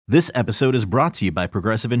This episode is brought to you by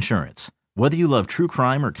Progressive Insurance. Whether you love true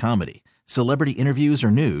crime or comedy, celebrity interviews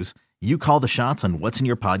or news, you call the shots on what's in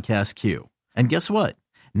your podcast queue. And guess what?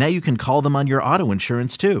 Now you can call them on your auto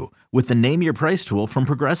insurance too with the Name Your Price tool from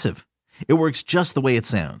Progressive. It works just the way it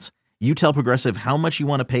sounds. You tell Progressive how much you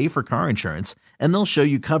want to pay for car insurance, and they'll show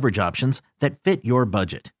you coverage options that fit your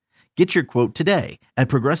budget. Get your quote today at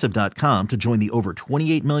Progressive.com to join the over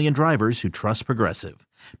 28 million drivers who trust Progressive.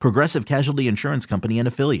 Progressive Casualty Insurance Company and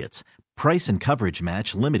Affiliates. Price and coverage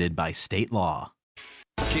match limited by state law.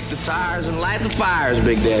 Kick the tires and light the fires,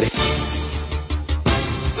 Big Daddy.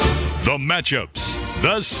 The matchups,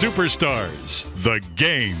 the superstars, the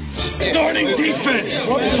games. Starting defense,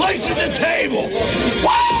 place at the table.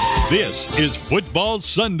 Wow! This is Football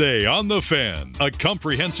Sunday on The Fan, a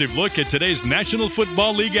comprehensive look at today's National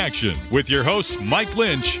Football League action with your hosts Mike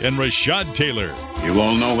Lynch and Rashad Taylor. You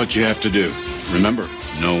all know what you have to do. Remember,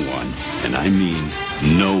 no one, and I mean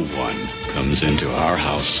no one, comes into our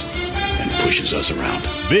house and pushes us around.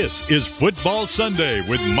 This is Football Sunday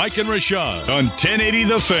with Mike and Rashad on 1080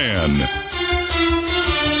 The Fan.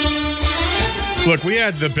 Look, we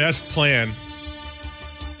had the best plan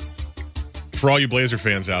for all you Blazer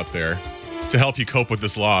fans out there to help you cope with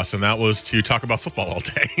this loss, and that was to talk about football all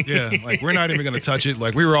day. Yeah, like we're not even going to touch it.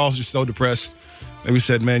 Like we were all just so depressed. And we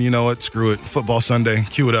said, man, you know what? Screw it. Football Sunday.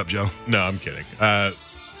 Cue it up, Joe. No, I'm kidding.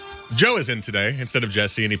 Joe is in today instead of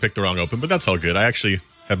Jesse, and he picked the wrong open, but that's all good. I actually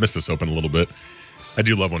have missed this open a little bit. I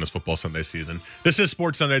do love when it's Football Sunday season. This is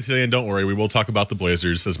Sports Sunday today, and don't worry, we will talk about the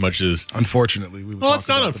Blazers as much as... Unfortunately. We will well, it's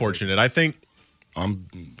not unfortunate. I think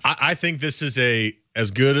this is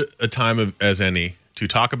as good a time as any to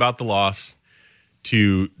talk about the loss,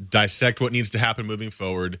 to dissect what needs to happen moving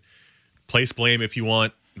forward, place blame if you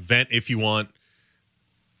want, vent if you want,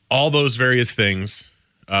 all those various things.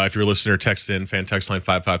 If you're a listener, text in, fan text line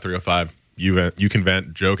 55305. You can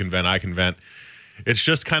vent, Joe can vent, I can vent. It's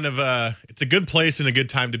just kind of it's a good place and a good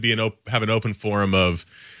time to be have an open forum of,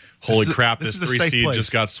 holy crap, this 3 seed place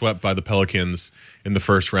just got swept by the Pelicans in the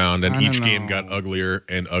first round, and each game got uglier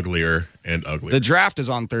and uglier and uglier. The draft is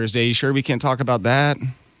on Thursday. You sure we can't talk about that?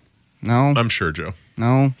 No? I'm sure, Joe.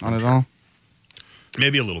 No, not at all.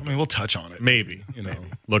 Maybe a little bit. I mean, we'll touch on it. Maybe.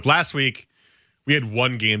 Look, last week we had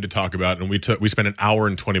one game to talk about, and we spent an hour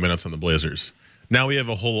and 20 minutes on the Blazers. Now we have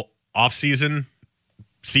a whole offseason,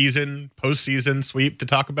 postseason sweep to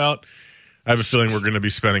talk about. I have a feeling we're going to be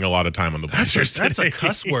spending a lot of time on the Blazers That's a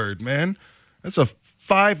cuss word, man. That's a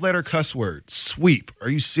 5-letter cuss word. Sweep. Are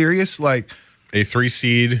you serious? Like a 3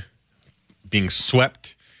 seed being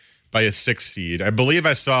swept by a 6 seed. I believe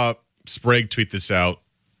I saw Sprague tweet this out.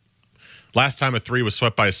 Last time a 3 was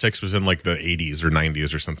swept by a 6 was in like the 80s or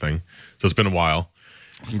 90s or something. So it's been a while.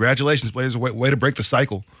 Congratulations, Blazers. Way to break the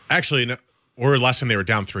cycle. Actually, no. Or last time they were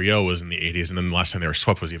down 3-0 was in the 80s, and then the last time they were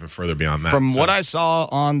swept was even further beyond that. From what I saw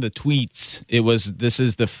on the tweets, this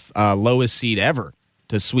is the lowest seed ever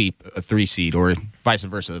to sweep a 3 seed, or vice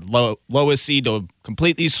versa. Lowest seed to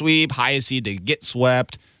completely sweep, highest seed to get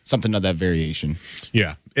swept, something of that variation.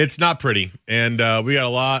 Yeah, it's not pretty, and we got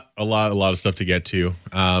a lot of stuff to get to.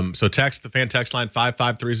 So text the fan text line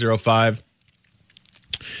 55305.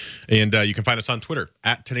 And you can find us on Twitter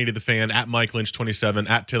at 1080thefan, at Mike Lynch 27,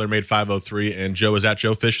 at TaylorMade503, and Joe is at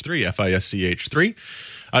JoeFish3,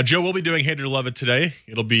 FISCH3. Joe will be doing Hater to Love It today.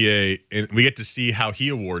 It'll be we get to see how he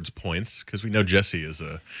awards points, because we know Jesse is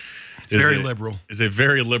very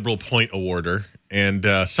liberal point awarder, and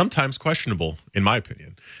sometimes questionable, in my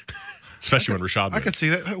opinion. Especially when Rashad wins. I could see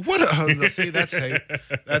that. See, that's hate.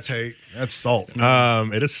 That's hate. That's salt.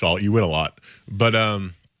 It is salt. You win a lot. But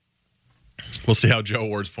we'll see how Joe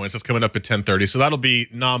awards points. That's coming up at 10:30. So that'll be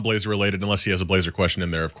non-Blazer related, unless he has a Blazer question in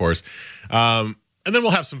there, of course. And then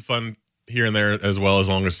we'll have some fun here and there as well, as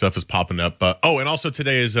long as stuff is popping up. And also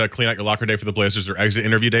today is Clean Out Your Locker Day for the Blazers, or Exit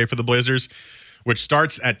Interview Day for the Blazers, which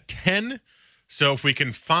starts at 10. So if we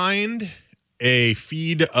can find a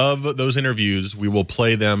feed of those interviews, we will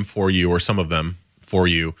play them for you, or some of them for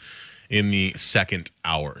you, in the second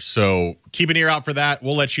hour. So keep an ear out for that.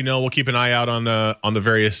 We'll let you know. We'll keep an eye out on the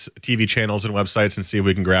various TV channels and websites and see if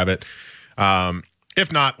we can grab it.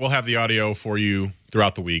 If not, we'll have the audio for you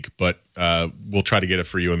throughout the week, but we'll try to get it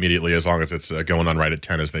for you immediately, as long as it's going on right at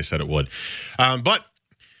 10, as they said it would. But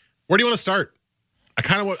where do you want to start?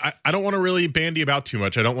 I don't want to really bandy about too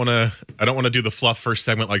much. I don't want to do the fluff first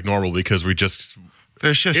segment like normal, because there's just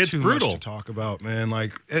it's too brutal much to talk about, man.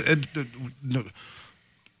 Like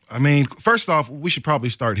I mean, first off, we should probably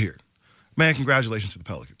start here. Man, congratulations to the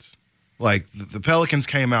Pelicans. Like, the Pelicans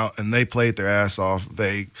came out and they played their ass off.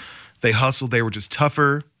 They hustled. They were just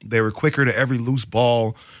tougher. They were quicker to every loose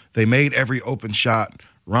ball. They made every open shot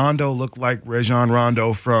Rondo looked like Rajon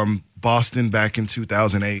Rondo from Boston back in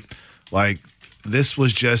 2008. Like, this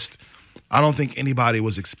was just, I don't think anybody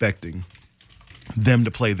was expecting them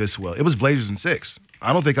to play this well. It was Blazers in 6.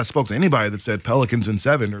 I don't think I spoke to anybody that said Pelicans in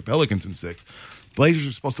 7 or Pelicans in 6. Blazers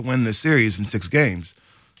are supposed to win this series in 6 games.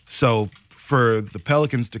 So for the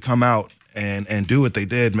Pelicans to come out and do what they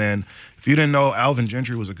did, man, if you didn't know Alvin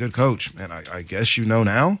Gentry was a good coach, man, I guess you know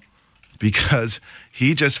now, because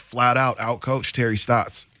he just flat out outcoached Terry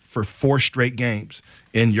Stotts for 4 straight games.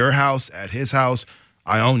 In your house, at his house,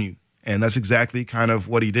 I own you. And that's exactly kind of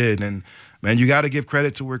what he did. And, man, you got to give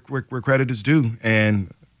credit to where credit is due.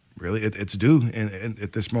 And really, it's due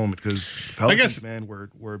at this moment because the Pelicans, man,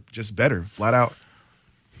 were just better, flat out.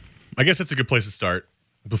 I guess that's a good place to start.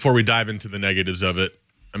 Before we dive into the negatives of it,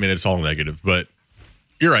 I mean, it's all negative, but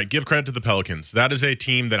you're right. Give credit to the Pelicans. That is a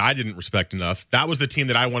team that I didn't respect enough. That was the team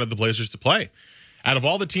that I wanted the Blazers to play. Out of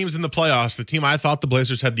all the teams in the playoffs, the team I thought the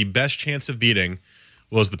Blazers had the best chance of beating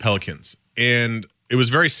was the Pelicans. And it was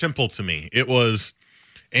very simple to me. It was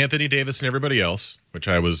Anthony Davis and everybody else, which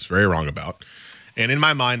I was very wrong about. And in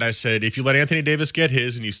my mind, I said, if you let Anthony Davis get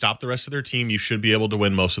his and you stop the rest of their team, you should be able to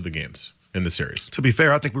win most of the games in the series. To be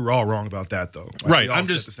fair, I think we were all wrong about that, though. Like, right. I'm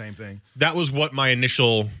just the same thing. That was what my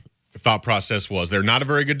initial thought process was. They're not a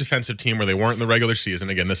very good defensive team where they weren't in the regular season.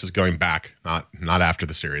 Again, this is going back, not after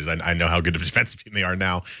the series. I know how good of a defensive team they are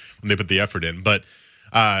now when they put the effort in. But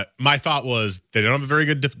my thought was they don't have a very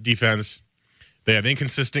good defense. They have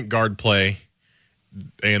inconsistent guard play.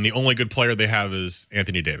 And the only good player they have is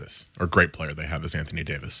Anthony Davis, or great player they have is Anthony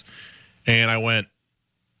Davis. And I went,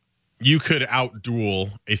 you could out-duel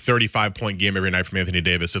a 35-point game every night from Anthony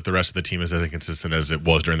Davis if the rest of the team is as inconsistent as it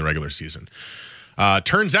was during the regular season.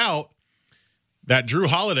 Turns out that Drew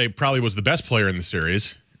Holiday probably was the best player in the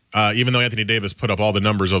series, even though Anthony Davis put up all the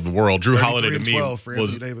numbers of the world. Drew Holiday, to me,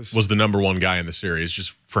 was the number one guy in the series,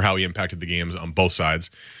 just for how he impacted the games on both sides.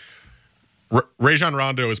 Rajon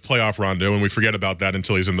Rondo is playoff Rondo, and we forget about that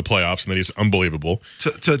until he's in the playoffs, and then he's unbelievable.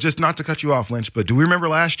 To just not to cut you off, Lynch, but do we remember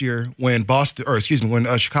last year when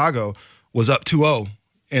Chicago was up 2-0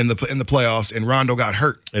 in the playoffs, and Rondo got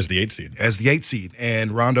hurt as the 8th seed,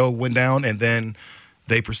 and Rondo went down, and then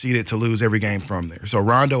they proceeded to lose every game from there. So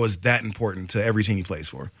Rondo is that important to every team he plays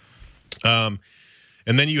for. And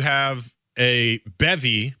then you have a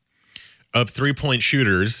bevy of 3-point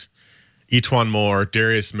shooters: Etuan Moore,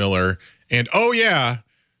 Darius Miller. And,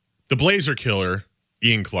 the Blazer killer,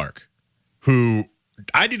 Ian Clark, who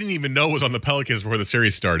I didn't even know was on the Pelicans before the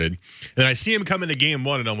series started. And then I see him come into game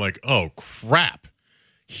 1, and I'm like, oh, crap.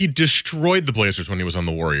 He destroyed the Blazers when he was on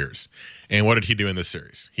the Warriors. And what did he do in this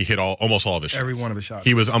series? He hit almost all of his shots. Every one of his shots.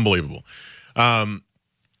 He was unbelievable. And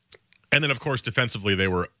then, of course, defensively, they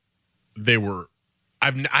were.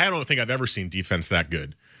 I don't think I've ever seen defense that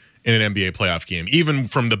good in an NBA playoff game. Even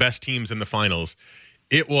from the best teams in the finals,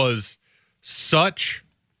 it was such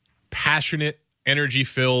passionate,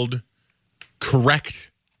 energy-filled, correct,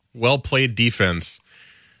 well-played defense,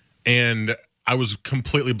 and I was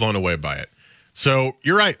completely blown away by it. So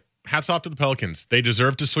you're right. Hats off to the Pelicans. They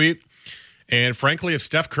deserve to sweep. And frankly, if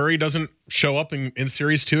Steph Curry doesn't show up in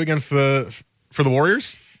Series 2 for the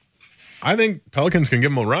Warriors, I think Pelicans can give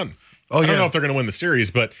them a run. I don't know if they're going to win the series,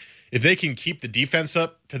 but if they can keep the defense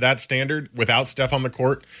up to that standard without Steph on the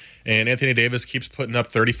court, and Anthony Davis keeps putting up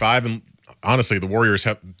 35, and honestly, the Warriors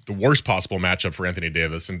have the worst possible matchup for Anthony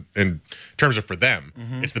Davis in terms of for them.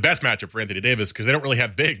 Mm-hmm. It's the best matchup for Anthony Davis because they don't really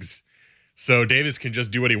have bigs. So Davis can just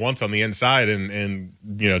do what he wants on the inside and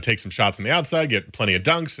take some shots on the outside, get plenty of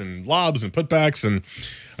dunks and lobs and putbacks. And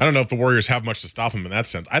I don't know if the Warriors have much to stop him in that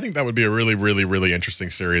sense. I think that would be a really, really, really interesting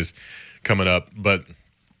series coming up. But,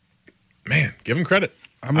 man, give him credit.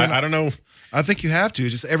 I don't know. I think you have to.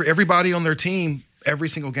 Just everybody on their team, every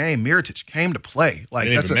single game, Mirotic came to play. Like, I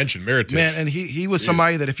didn't even mention Mirotic. Man, and he was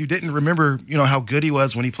somebody that if you didn't remember, how good he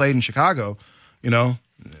was when he played in Chicago,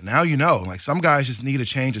 now you know. Like, some guys just need a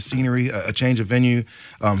change of scenery, a change of venue.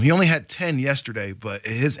 He only had 10 yesterday, but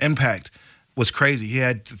his impact was crazy. He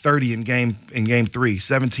had 30 in game 3,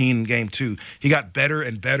 17 in game 2. He got better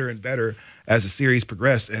and better and better as the series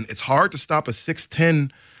progressed, and it's hard to stop a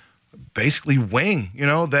 6'10", basically wing,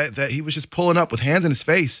 that he was just pulling up with hands in his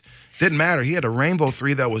face. Didn't matter. He had a rainbow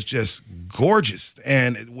 3 that was just gorgeous,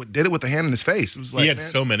 and did it with the hand in his face. It was like, he had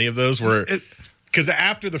so many of those where because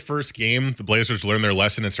after the first game, the Blazers learned their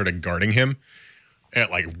lesson and started guarding him at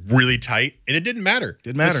really tight, and it didn't matter.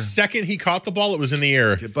 The second he caught the ball, it was in the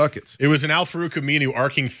air. Get buckets. It was an Al-Farouq Aminu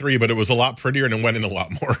arcing 3, but it was a lot prettier and it went in a lot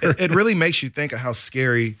more. It really makes you think of how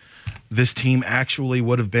scary this team actually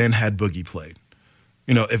would have been had Boogie played.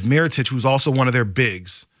 If Mirotic, who's also one of their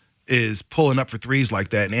bigs, is pulling up for threes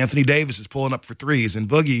like that, and Anthony Davis is pulling up for threes, and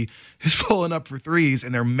Boogie is pulling up for threes,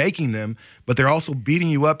 and they're making them, but they're also beating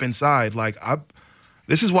you up inside.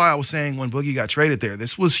 This is why I was saying when Boogie got traded there,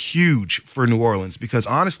 this was huge for New Orleans because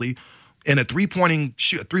honestly, in a three-point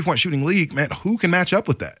shooting league, man, who can match up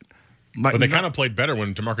with that? But they kind of played better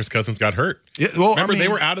when DeMarcus Cousins got hurt. Yeah, well, remember, they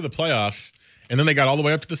were out of the playoffs, and then they got all the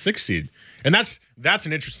way up to the 6th seed. And that's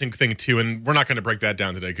an interesting thing, too. And we're not going to break that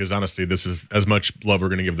down today because, honestly, this is as much love we're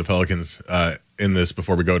going to give the Pelicans in this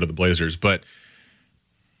before we go to the Blazers. But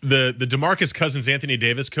the DeMarcus Cousins, Anthony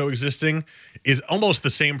Davis coexisting is almost the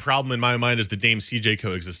same problem in my mind as the Dame CJ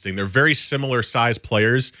coexisting. They're very similar size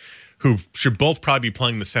players who should both probably be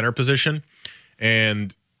playing the center position.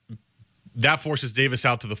 And that forces Davis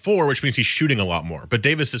out to the 4, which means he's shooting a lot more. But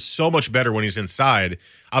Davis is so much better when he's inside.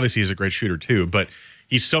 Obviously, he's a great shooter, too. But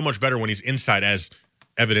he's so much better when he's inside, as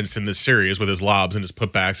evidenced in this series with his lobs and his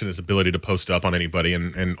putbacks and his ability to post up on anybody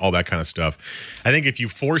and all that kind of stuff. I think if you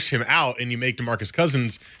force him out and you make DeMarcus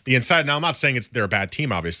Cousins the inside, now I'm not saying they're a bad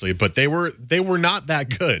team, obviously, but they were not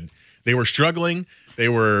that good. They were struggling. They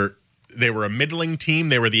were a middling team.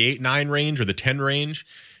 They were the 8-9 range or the 10 range.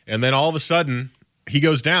 And then all of a sudden, he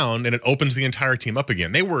goes down and it opens the entire team up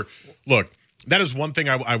again. Look, that is one thing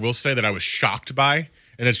I will say that I was shocked by.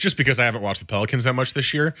 And it's just because I haven't watched the Pelicans that much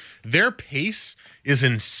this year. Their pace is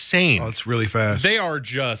insane. Oh, it's really fast. They are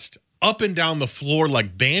just up and down the floor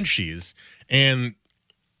like banshees. And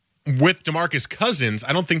with DeMarcus Cousins,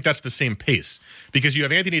 I don't think that's the same pace because you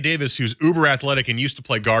have Anthony Davis, who's uber athletic and used to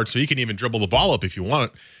play guard, so he can even dribble the ball up if you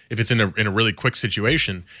want, if it's in a really quick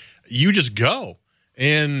situation. You just go.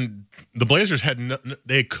 And the Blazers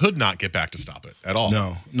they could not get back to stop it at all.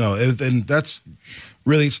 No. And that's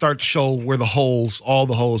really start to show where all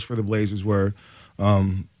the holes for the Blazers were.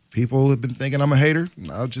 People have been thinking I'm a hater.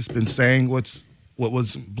 I've just been saying what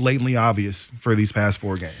was blatantly obvious for these past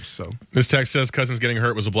 4 games. So this text says Cousins getting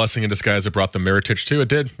hurt was a blessing in disguise. It brought them Mirotic too. It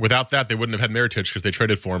did. Without that, they wouldn't have had Mirotic because they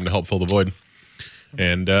traded for him to help fill the void.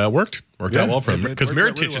 And worked out well for him because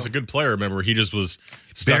Mirotic is a good player. Remember, he just was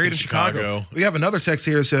stuck buried in Chicago. We have another text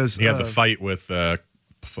here that says he had the fight with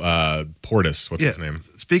Portis. What's his name?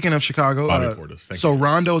 Speaking of Chicago, Bobby Portis. So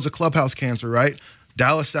Rondo is a clubhouse cancer, right?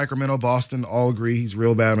 Dallas, Sacramento, Boston all agree he's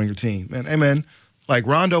real bad on your team. And hey, man, like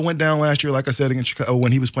Rondo went down last year, like I said, against Chicago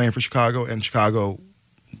when he was playing for Chicago, and Chicago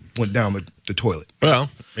went down the toilet. Well,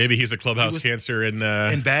 maybe he's a clubhouse cancer in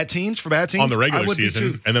bad teams for bad teams on the regular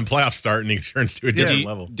season, and then playoffs start and he turns to a different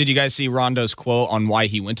level. Did you guys see Rondo's quote on why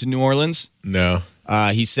he went to New Orleans? No.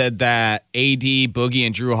 He said that AD, Boogie,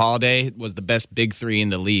 and Drew Holiday was the best big 3 in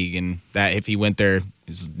the league, and that if he went there,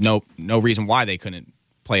 there's no reason why they couldn't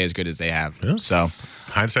play as good as they have. Yeah. So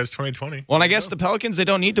hindsight's 2020. Well, and I guess the Pelicans, they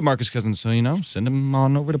don't need DeMarcus Cousins, so send him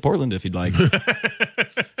on over to Portland if you'd like.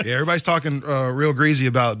 Yeah, everybody's talking real greasy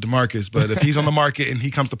about DeMarcus, but if he's on the market and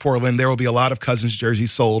he comes to Portland, there will be a lot of Cousins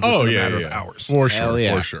jerseys sold within a matter of hours. For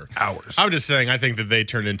sure. Hours. I'm just saying, I think that they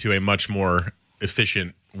turned into a much more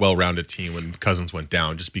efficient, well-rounded team when Cousins went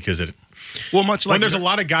down, just because when there's a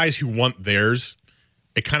lot of guys who want theirs,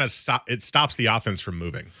 it kind of stops the offense from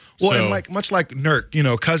moving. Well, and much like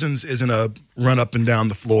Nurk, Cousins isn't a run up and down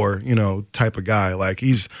the floor, type of guy. Like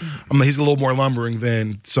he's a little more lumbering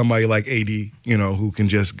than somebody like AD, who can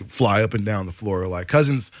just fly up and down the floor. Like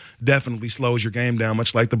Cousins definitely slows your game down,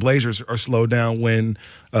 much like the Blazers are slowed down when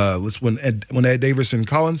Ed Davis and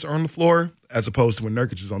Collins are on the floor, as opposed to when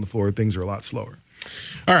Nurkic is on the floor. Things are a lot slower.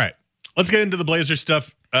 All right, let's get into the Blazers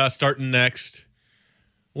stuff. Starting next,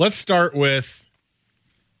 let's start with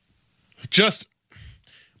just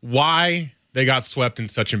why they got swept in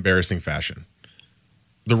such embarrassing fashion.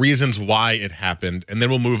 The reasons why it happened, and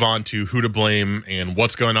then we'll move on to who to blame and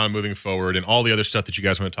what's going on moving forward and all the other stuff that you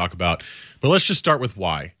guys want to talk about. But let's just start with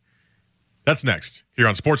why. That's next here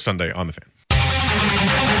on Sports Sunday on The Fan.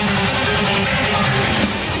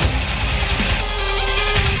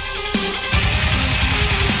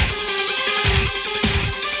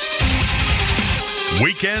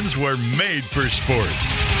 Weekends were made for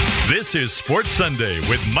sports. This is Sports Sunday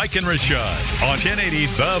with Mike and Rashad on 1080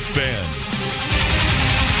 The Fan.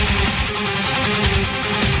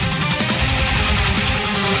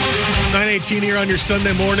 .918 here on your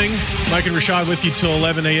Sunday morning. Mike and Rashad with you till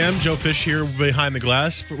 11 a.m. Joe Fish here behind the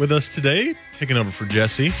glass with us today, taking over for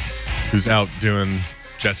Jesse, who's out doing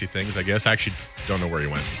Jesse things, I guess. I actually don't know where he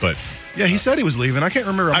went, but... Yeah, he said he was leaving. I can't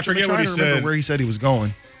remember. I forget what he said. Where he said he was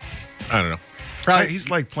going. I don't know. Probably he's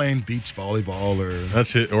like playing beach volleyball or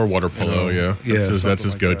that's it, or water polo. Yeah, that's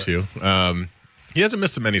his go-to. He hasn't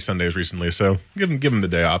missed many Sundays recently, so give him the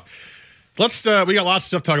day off. Let's we got lots of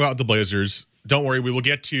stuff to talk about with the Blazers. Don't worry, we will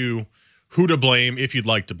get to who to blame if you'd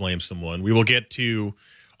like to blame someone. We will get to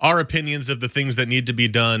our opinions of the things that need to be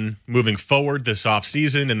done moving forward this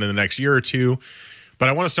offseason and then the next year or two. But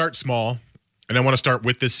I want to start small, and I want to start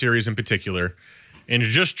with this series in particular, and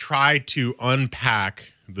just try to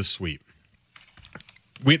unpack the sweep.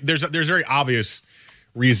 There's very obvious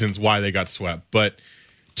reasons why they got swept, but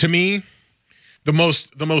to me, the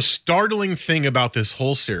most startling thing about this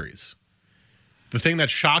whole series, the thing that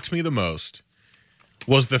shocked me the most,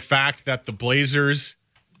 was the fact that the Blazers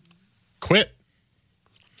quit.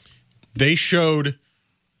 They showed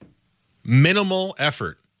minimal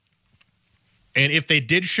effort. And if they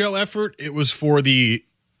did show effort, it was for the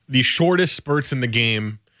shortest spurts in the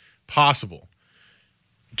game possible.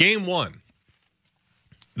 Game 1,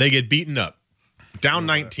 they get beaten up, down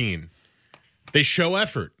 19. They show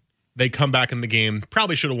effort. They come back in the game.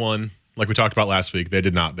 Probably should have won, like we talked about last week. They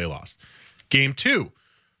did not. They lost. Game 2,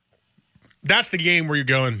 that's the game where you're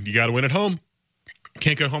going, you got to win at home.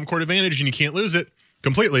 Can't get home court advantage, and you can't lose it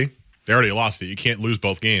completely. They already lost it. You can't lose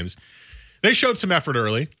both games. They showed some effort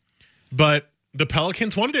early, but the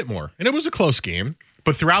Pelicans wanted it more, and it was a close game.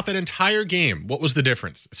 But throughout that entire game, what was the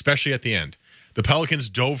difference, especially at the end? The Pelicans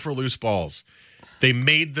dove for loose balls. They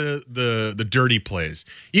made the dirty plays.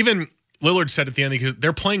 Even Lillard said at the end, because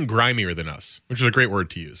they're playing grimier than us, which is a great word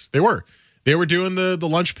to use. They were doing the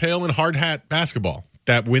lunch pail and hard hat basketball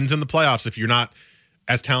that wins in the playoffs if you're not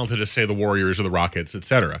as talented as, say, the Warriors or the Rockets,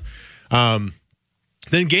 etc.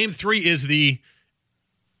 Then game 3 is the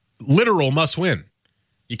literal must win.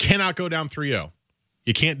 You cannot go down 3-0.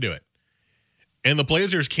 You can't do it. And the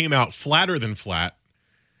Blazers came out flatter than flat.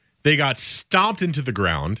 They got stomped into the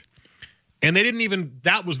ground. And they didn't even,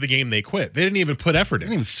 that was the game they quit. They didn't even put effort in. They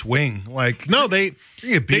didn't even swing. No, they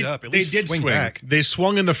get beat up. At least did swing back. They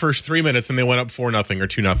swung in the first 3 minutes and they went up 4-0 or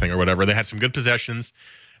 2-0 or whatever. They had some good possessions.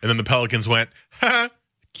 And then the Pelicans went, ha,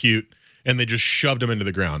 cute. And they just shoved them into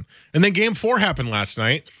the ground. And then game 4 happened last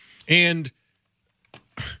night. And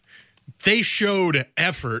they showed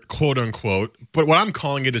effort, quote unquote. But what I'm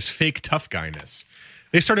calling it is fake tough guyness.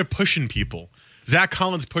 They started pushing people. Zach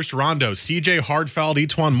Collins pushed Rondo. CJ hard-fouled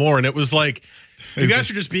Etuan Moore, and it was like, you guys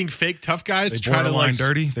are just being fake tough guys. They to try to like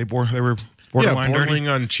dirty. They were borderline bordering dirty.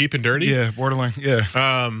 on cheap and dirty. Yeah, borderline. Yeah.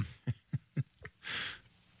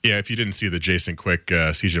 Yeah. If you didn't see the Jason Quick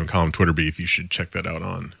CJ McCollum Twitter beef, you should check that out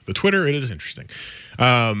on the Twitter. It is interesting.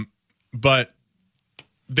 But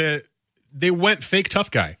they went fake tough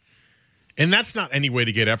guy. And that's not any way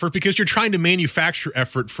to get effort because you're trying to manufacture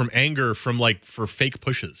effort from anger for fake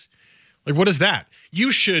pushes. Like, what is that?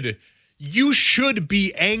 You should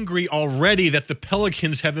be angry already that the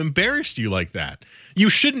Pelicans have embarrassed you like that. You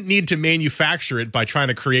shouldn't need to manufacture it by trying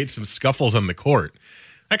to create some scuffles on the court.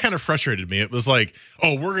 That kind of frustrated me. It was like,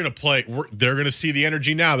 oh, we're going to play. They're going to see the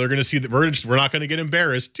energy now. They're going to see that we're not going to get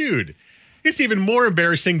embarrassed. Dude, it's even more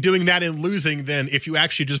embarrassing doing that and losing than if you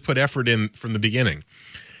actually just put effort in from the beginning.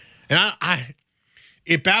 And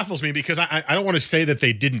it baffles me because I don't want to say that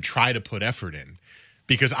they didn't try to put effort in.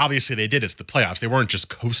 Because obviously they did. It's the playoffs. They weren't just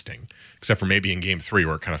coasting, except for maybe in game 3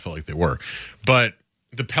 where it kind of felt like they were. But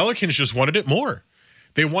the Pelicans just wanted it more.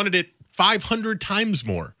 They wanted it 500 times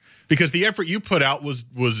more because the effort you put out was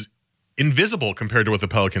invisible compared to what the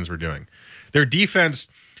Pelicans were doing. Their defense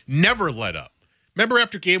never let up. Remember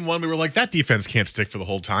after game 1, we were like, that defense can't stick for the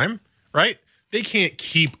whole time, right? They can't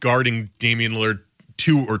keep guarding Damian Lillard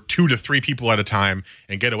 2 to 3 people at a time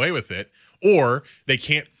and get away with it. Or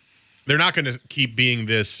they're not going to keep being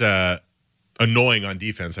this annoying on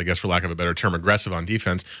defense, I guess, for lack of a better term, aggressive on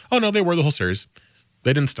defense. Oh, no, they were the whole series.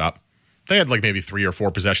 They didn't stop. They had like maybe 3 or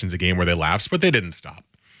 4 possessions a game where they lapsed, but they didn't stop.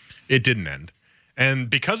 It didn't end. And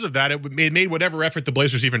because of that, it made whatever effort the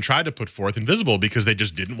Blazers even tried to put forth invisible because they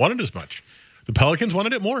just didn't want it as much. The Pelicans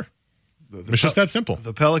wanted it more. It's just that simple.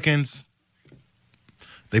 The Pelicans,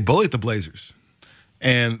 they bullied the Blazers.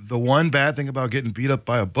 And the one bad thing about getting beat up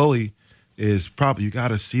by a bully is probably you got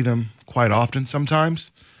to see them quite often sometimes.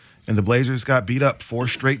 And the Blazers got beat up 4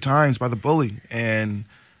 straight times by the bully. And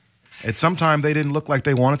at some time they didn't look like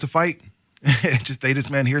they wanted to fight.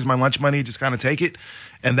 Man, here's my lunch money, just kind of take it.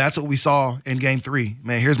 And that's what we saw in game 3.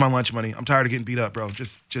 Man, here's my lunch money. I'm tired of getting beat up, bro.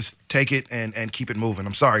 Just take it and keep it moving.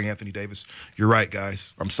 I'm sorry, Anthony Davis. You're right,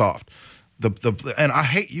 guys. I'm soft. And I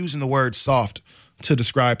hate using the word soft to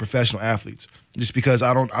describe professional athletes, just because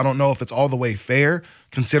I don't know if it's all the way fair,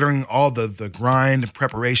 considering all the grind and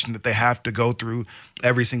preparation that they have to go through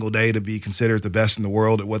every single day to be considered the best in the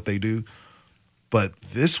world at what they do. But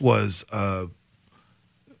this was I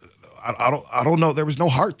don't know. There was no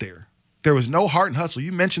heart there. There was no heart and hustle.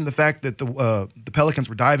 You mentioned the fact that the Pelicans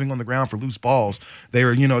were diving on the ground for loose balls. They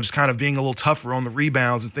were, just kind of being a little tougher on the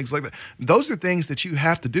rebounds and things like that. Those are things that you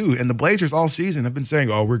have to do. And the Blazers all season have been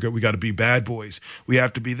saying, "Oh, we're good. We got to be bad boys. We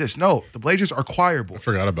have to be this." No, the Blazers are choir boys. I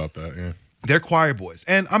forgot about that. Yeah, they're choir boys,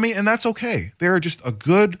 and that's okay. They're just a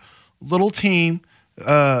good little team.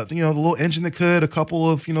 The little engine that could, a couple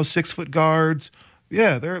of 6-foot guards.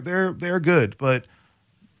 Yeah, they're good, but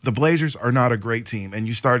the Blazers are not a great team, and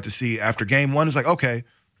you started to see after game one, it's like, okay,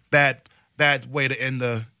 bad way to end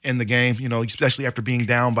the game. Especially after being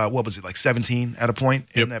down by, what was it, like 17 at a point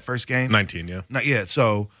in that first game? 19, yeah. Not yet.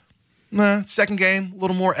 So, second game, a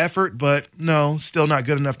little more effort, but no, still not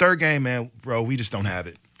good enough. Third game, man, bro, we just don't have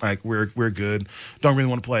it. Like we're good, don't really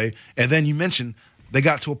want to play. And then you mentioned they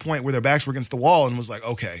got to a point where their backs were against the wall and was like,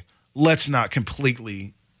 okay, let's not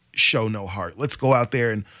completely show no heart. Let's go out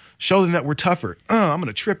there and show them that we're tougher. I'm going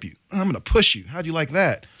to trip you. I'm going to push you. How'd you like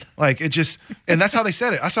that? Like, it just, and that's how they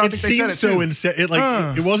said it. I think they said it so too.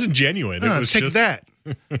 It wasn't genuine. It was take just that.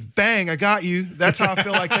 Bang, I got you. That's how I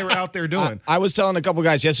feel like they were out there doing. I was telling a couple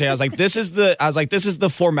guys yesterday, I was like, this is the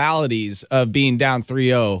formalities of being down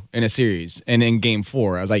 3-0 in a series and in game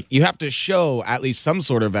 4. I was like, you have to show at least some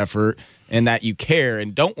sort of effort and that you care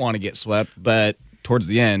and don't want to get swept, but towards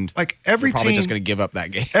the end, like every probably team just going to give up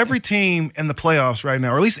that game. Every team in the playoffs right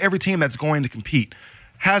now, or at least every team that's going to compete,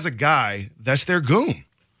 has a guy that's their goon.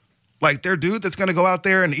 Like their dude that's going to go out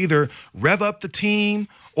there and either rev up the team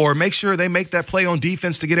or make sure they make that play on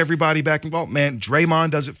defense to get everybody back involved. Man,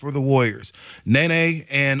 Draymond does it for the Warriors. Nene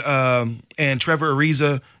and Trevor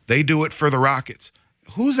Ariza, they do it for the Rockets.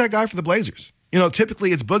 Who's that guy for the Blazers?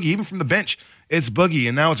 Typically it's Boogie. Even from the bench, it's Boogie,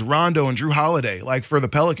 and now it's Rondo and Drew Holiday. Like for the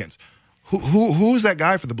Pelicans, who's that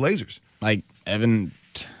guy for the Blazers? Like Evan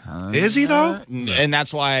Turner. Is he though? And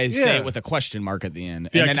that's why I say it with a question mark at the end.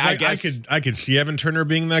 Yeah, and then I could see Evan Turner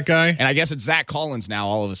being that guy. And I guess it's Zach Collins now.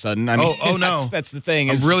 All of a sudden, I mean, no, that's the thing.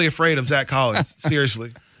 I'm really afraid of Zach Collins.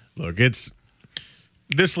 Seriously. Look, this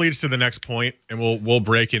leads to the next point, and we'll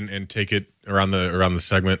break and take it around the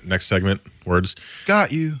segment. Next segment words.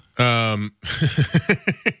 Got you.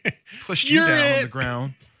 Pushed you down on the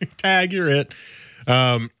ground. Tag, you're it.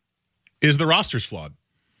 Is the roster's flawed,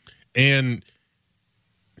 and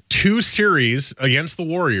 2 series against the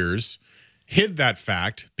Warriors hid that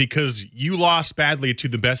fact because you lost badly to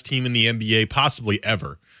the best team in the NBA possibly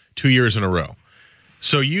ever 2 years in a row.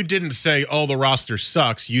 So you didn't say, oh, the roster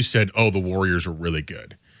sucks. You said, oh, the Warriors are really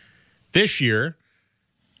good. This year,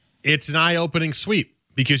 it's an eye-opening sweep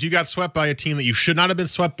because you got swept by a team that you should not have been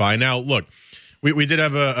swept by. Now, look, we did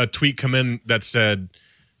have a tweet come in that said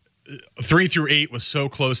 3 through 8 was so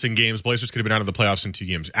close in games. Blazers could have been out of the playoffs in 2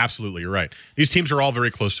 games. Absolutely, you're right. These teams are all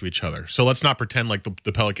very close to each other. So let's not pretend like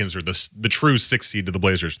the Pelicans are the true 6 seed to the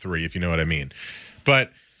Blazers 3, if you know what I mean.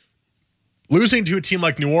 But losing to a team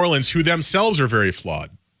like New Orleans, who themselves are very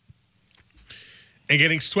flawed, and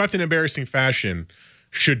getting swept in embarrassing fashion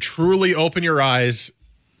should truly open your eyes,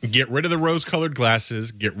 get rid of the rose-colored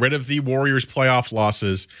glasses, get rid of the Warriors' playoff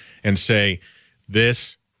losses, and say,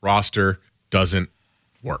 this roster doesn't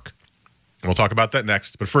work. And we'll talk about that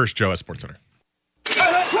next. But first, Joe at SportsCenter.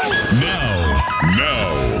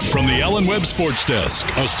 Now, from the Allen Webb Sports Desk,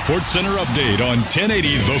 a SportsCenter update on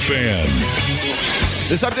 1080 The Fan.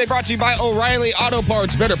 This update brought to you by O'Reilly Auto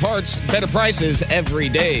Parts. Better parts, better prices every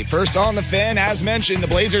day. First on the Fan, as mentioned, the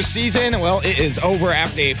Blazers season, well, it is over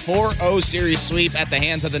after a 4-0 series sweep at the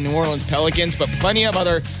hands of the New Orleans Pelicans, but plenty of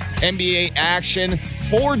other NBA action.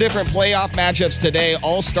 4 different playoff matchups today,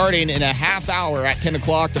 all starting in a half hour at 10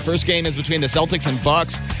 o'clock. The first game is between the Celtics and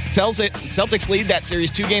Bucks. Celtics lead that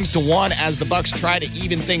series 2-1 as the Bucks try to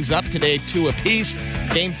even things up today, 2 apiece.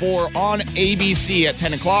 Game 4 on ABC at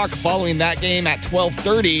 10 o'clock. Following that game at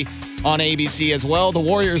 12:30 on ABC as well. The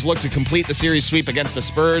Warriors look to complete the series sweep against the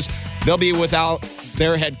Spurs. They'll be without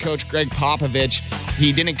their head coach, Greg Popovich.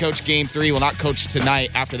 He didn't coach Game 3, will not coach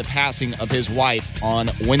tonight after the passing of his wife on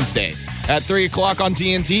Wednesday. At 3 o'clock on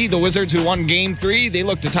TNT, the Wizards, who won Game 3, they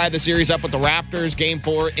look to tie the series up with the Raptors. Game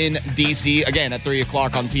 4 in D.C., again at 3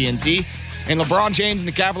 o'clock on TNT. And LeBron James and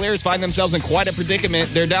the Cavaliers find themselves in quite a predicament.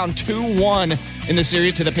 They're down 2-1 in the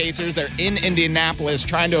series to the Pacers. They're in Indianapolis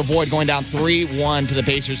trying to avoid going down 3-1 to the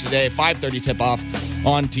Pacers today. 5:30 tip-off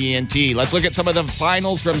on TNT. Let's look at some of the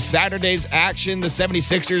finals from Saturday's action. The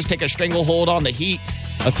 76ers take a stranglehold on the Heat,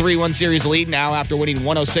 a 3-1 series lead now after winning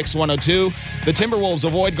 106-102. The Timberwolves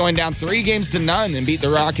avoid going down 3-0 and beat the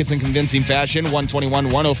Rockets in convincing fashion,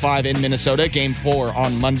 121-105 in Minnesota, Game 4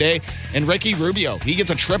 on Monday. And Ricky Rubio, he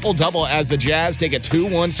gets a triple-double as the Jazz take a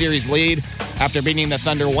 2-1 series lead after beating the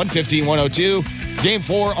Thunder 115-102. Game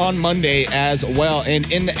 4 on Monday as well.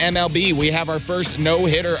 And in the MLB, we have our first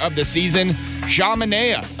no-hitter of the season. Sean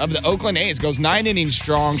Manaea of the Oakland A's goes 9 innings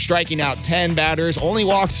strong, striking out 10 batters, only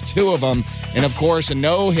walked 2 of them. And, of course,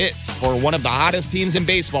 no hits for one of the hottest teams in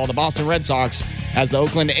baseball, the Boston Red Sox, as the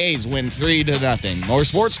Oakland A's win 3-0. More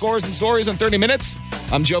sports scores and stories in 30 minutes.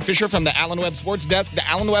 I'm Joe Fisher from the Allen Webb Sports Desk, the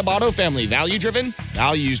Allen Webb Auto Family. Value-driven,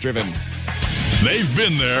 values-driven. They've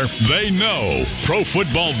been there. They know. Pro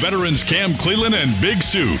football veterans Cam Cleland and Big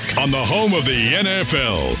Souk on the home of the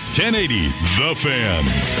NFL. 1080 The Fan.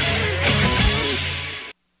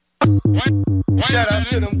 Shout out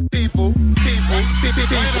to them people.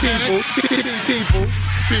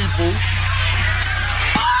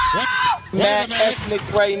 Mad ethnic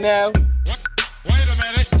right now. Wait a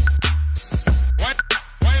minute.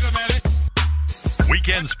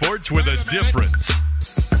 Weekend sports with a difference.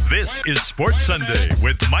 This is Sports Sunday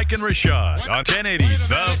with Mike and Rashad on 1080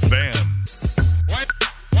 The Fan.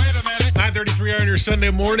 9:33 on your Sunday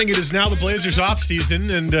morning. It is now the Blazers off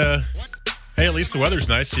season, and hey, at least the weather's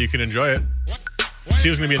nice, so you can enjoy it. See,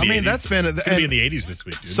 it was going to be in the 80s. That's been it's going to be in the 80s this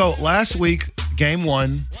week, dude. So last week, game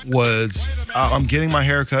 1 was I'm getting my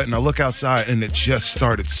hair cut, and I look outside, and it just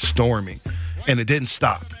started storming, and it didn't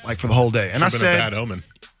stop like for the whole day. And I said, a bad omen.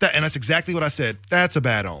 And that's exactly what I said. That's a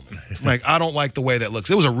bad omen. Like, I don't like the way that looks.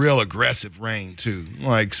 It was a real aggressive rain, too.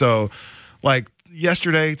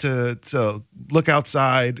 Yesterday to look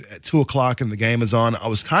outside at 2 o'clock and the game is on, I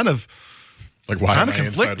was kind of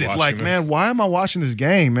conflicted. Like, man, why am I watching this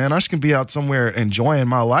game, man? I just can be out somewhere enjoying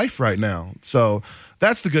my life right now. So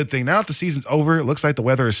that's the good thing. Now that the season's over, it looks like the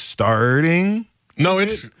weather is starting. No,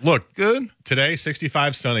 it's good. Today,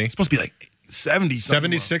 65 sunny. It's supposed to be like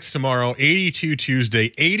 76 tomorrow, 82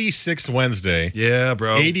 Tuesday, 86 Wednesday. Yeah,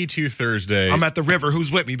 bro. 82 Thursday. I'm at the river.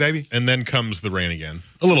 Who's with me, baby? And then comes the rain again.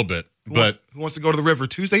 A little bit. Who wants to go to the river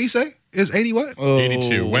Tuesday, you say? Is 80 what?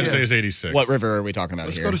 82. Wednesday is 86. What river are we talking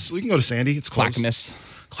about here? We can go to Sandy. It's close.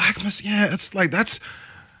 Clackamas, yeah. It's like that's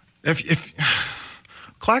if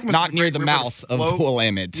Clackamas not near the mouth of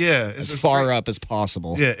Willamette. Yeah, as far up as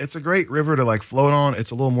possible. Yeah, it's a great river to like float on.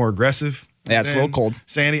 It's a little more aggressive. Yeah, it's a little cold.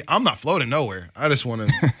 Sandy, I'm not floating nowhere. I just want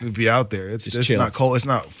to be out there. It's not cold. It's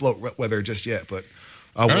not float weather just yet, but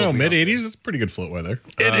I don't know, mid-80s, it's pretty good float weather.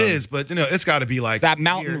 It is, but it's got to be like that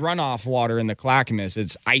mountain runoff water in the Clackamas.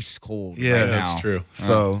 It's ice cold. Yeah, right now. That's true.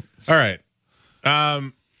 So, all right.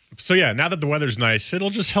 So yeah, now that the weather's nice, it'll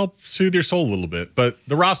just help soothe your soul a little bit. But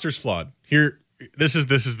the roster's flawed. Here, this is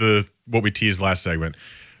what we teased last segment.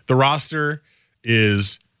 The roster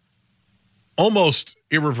is almost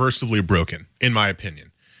irreversibly broken, in my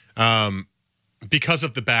opinion, because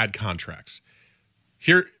of the bad contracts.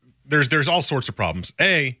 Here, there's all sorts of problems.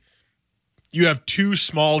 You have 2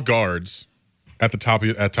 small guards at the top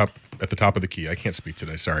of the key. I can't speak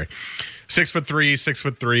today. Sorry. 6'3",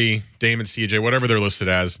 6'3", Dame and CJ, whatever they're listed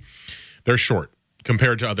as, they're short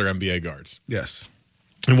compared to other NBA guards. Yes.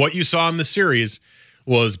 And what you saw in the series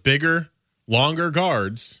was bigger, longer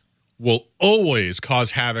guards will always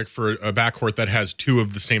cause havoc for a backcourt that has 2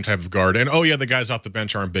 of the same type of guard. And, the guys off the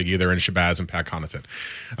bench aren't big either, and Shabazz and Pat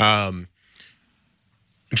Connaughton.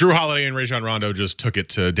 Drew Holiday and Rajon Rondo just took it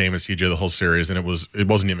to Dame and CJ the whole series, and it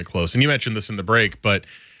wasn't even close. And you mentioned this in the break, but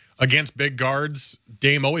against big guards,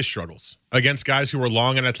 Dame always struggles. Against guys who are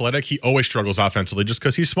long and athletic, he always struggles offensively just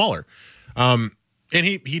because he's smaller. And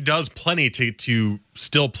he does plenty to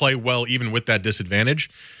still play well even with that disadvantage.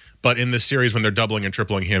 But in this series, when they're doubling and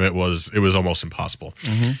tripling him, it was almost impossible.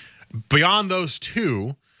 Mm-hmm. Beyond those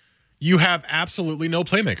 2, you have absolutely no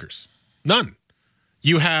playmakers. None.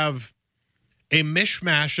 You have a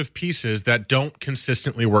mishmash of pieces that don't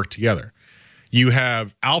consistently work together. You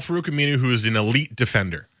have Al-Farouq Aminu, who is an elite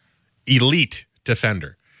defender. He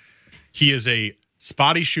is a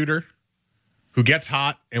spotty shooter who gets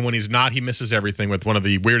hot, and when he's not, he misses everything with one of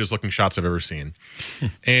the weirdest looking shots I've ever seen.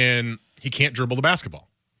 And he can't dribble the basketball.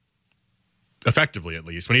 Effectively, at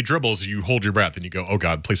least. When he dribbles, you hold your breath and you go, oh,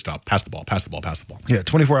 God, please stop. Pass the ball. Yeah,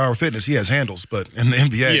 24-hour fitness. He has handles, but in the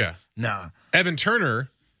NBA, nah. Evan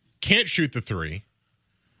Turner can't shoot the 3.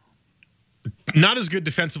 Not as good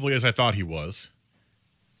defensively as I thought he was.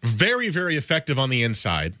 Very, very effective on the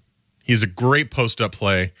inside. He's a great post-up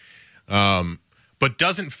play, but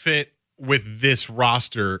doesn't fit with this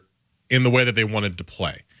roster in the way that they wanted to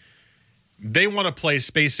play. They want to play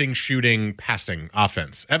spacing, shooting, passing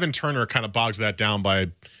offense. Evan Turner kind of bogs that down by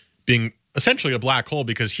being essentially a black hole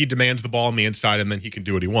because he demands the ball on the inside and then he can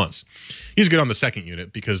do what he wants. He's good on the second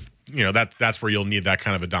unit because, that's where you'll need that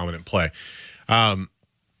kind of a dominant play.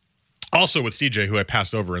 Also with CJ, who I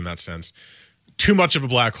passed over in that sense, too much of a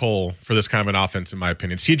black hole for this kind of an offense, in my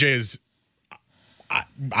opinion. CJ is,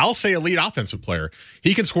 I'll say, elite offensive player.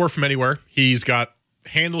 He can score from anywhere. He's got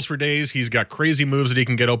handles for days. He's got crazy moves that he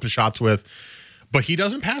can get open shots with, but he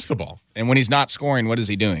doesn't pass the ball. And when he's not scoring, what is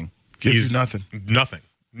he doing? Gives you nothing. Nothing.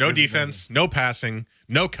 No defense, no passing,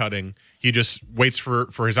 no cutting. He just waits for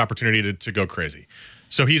his opportunity to go crazy.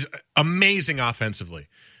 So he's amazing offensively,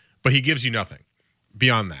 but he gives you nothing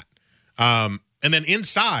beyond that. And then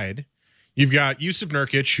inside, you've got Jusuf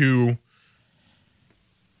Nurkic, who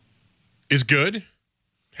is good,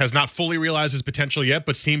 has not fully realized his potential yet,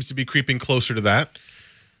 but seems to be creeping closer to that.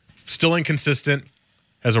 Still inconsistent,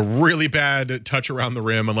 has a really bad touch around the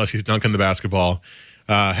rim unless he's dunking the basketball.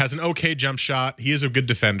 Has an okay jump shot. He is a good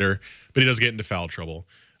defender, but he does get into foul trouble.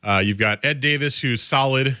 You've got Ed Davis, who's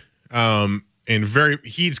solid and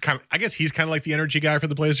he's kind of like the energy guy for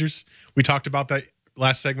the Blazers. We talked about that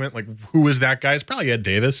last segment. Like, who is that guy? It's probably Ed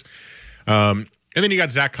Davis. And then you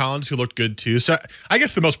got Zach Collins, who looked good too. So I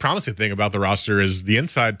guess the most promising thing about the roster is the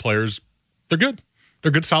inside players. They're good.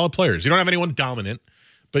 They're good, solid players. You don't have anyone dominant,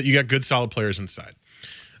 but you got good, solid players inside.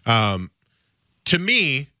 To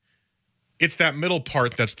me, it's that middle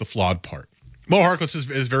part that's the flawed part. Mo Harkless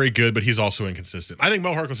is very good, but he's also inconsistent. I think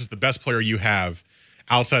Mo Harkless is the best player you have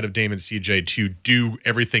outside of Dame and CJ to do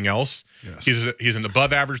everything else. Yes. He's an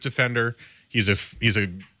above-average defender. He's a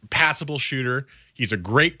passable shooter. He's a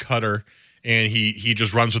great cutter. And he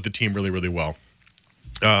just runs with the team really, really well.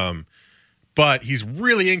 But he's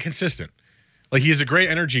really inconsistent. Like, he's a great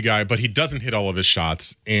energy guy, but he doesn't hit all of his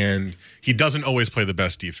shots, and he doesn't always play the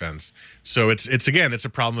best defense. So it's a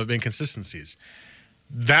problem of inconsistencies.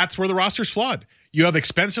 That's where the roster's flawed. You have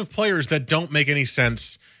expensive players that don't make any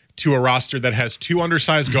sense to a roster that has two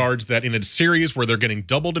undersized guards that in a series where they're getting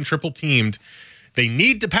doubled and triple teamed, they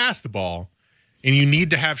need to pass the ball, and you need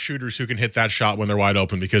to have shooters who can hit that shot when they're wide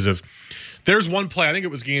open. Because if there's one play, I think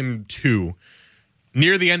it was game 2,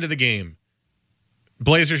 near the end of the game,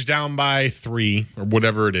 Blazers down by 3 or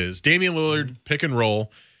whatever it is. Damian Lillard, pick and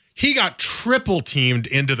roll. He got triple teamed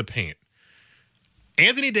into the paint.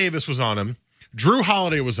 Anthony Davis was on him. Drew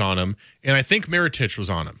Holiday was on him. And I think Mirotic was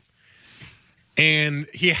on him. And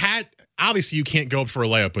he had, obviously you can't go up for a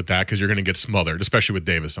layup with that because you're going to get smothered, especially with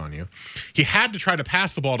Davis on you. He had to try to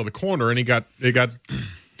pass the ball to the corner, and it got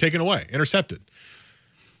taken away, intercepted.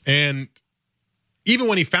 And even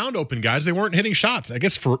when he found open guys, they weren't hitting shots. I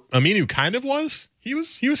guess for Aminu kind of was. He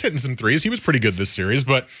was hitting some threes. He was pretty good this series,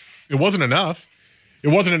 but it wasn't enough. It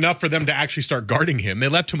wasn't enough for them to actually start guarding him. They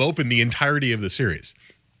left him open the entirety of the series.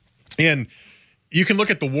 And you can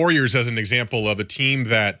look at the Warriors as an example of a team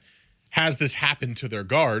that has this happen to their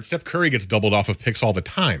guard. Steph Curry gets doubled off of picks all the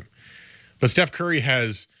time. But Steph Curry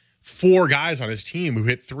has 4 guys on his team who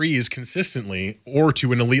hit threes consistently or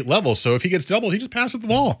to an elite level. So if he gets doubled, he just passes the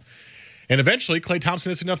ball. And eventually, Klay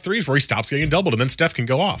Thompson hits enough threes where he stops getting doubled, and then Steph can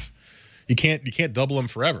go off. You can't double him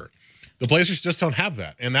forever. The Blazers just don't have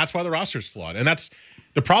that, and that's why the roster's flawed. And that's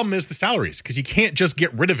the problem is the salaries, because you can't just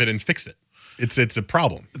get rid of it and fix it. It's a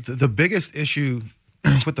problem. The biggest issue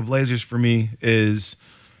with the Blazers for me is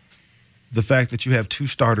the fact that you have 2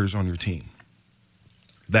 starters on your team.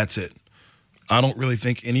 That's it. I don't really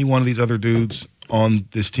think any one of these other dudes on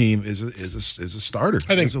this team is a starter.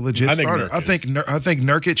 I think is a legit starter. I think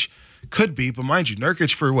Nurkic could be, but mind you,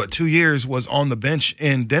 Nurkic for 2 years was on the bench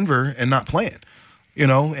in Denver and not playing.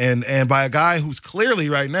 And by a guy who's clearly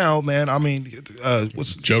right now, man, I mean,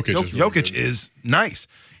 Jokic is nice.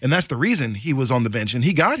 And that's the reason he was on the bench. And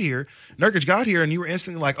Nurkic got here, and you were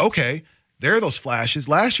instantly like, okay, there are those flashes.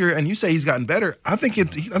 Last year, and you say he's gotten better. I think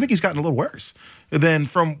he's gotten a little worse than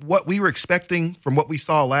from what we were expecting from what we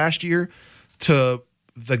saw last year to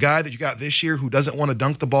the guy that you got this year who doesn't want to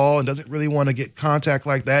dunk the ball and doesn't really want to get contact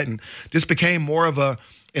like that, and just became more of an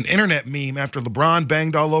internet meme after LeBron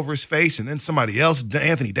banged all over his face, and then somebody else,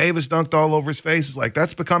 Anthony Davis, dunked all over his face. It's like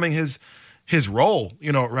that's becoming his role,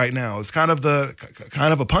 right now. It's kind of a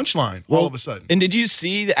punchline all of a sudden. And did you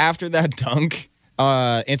see after that dunk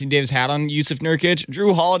Anthony Davis had on Jusuf Nurkic,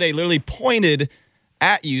 Drew Holiday literally pointed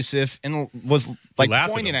at Jusuf and was like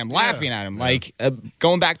pointing at him, laughing at him, like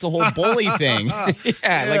going back to the whole bully thing. Like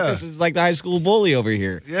this is like the high school bully over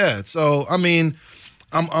here. Yeah. So I mean,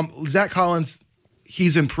 Zach Collins,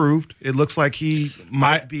 he's improved. It looks like he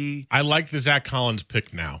might be. I like the Zach Collins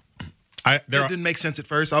pick now. It didn't make sense at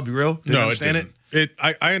first. I'll be real. It didn't.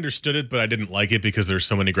 I understood it, but I didn't like it because there's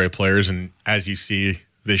so many great players, and as you see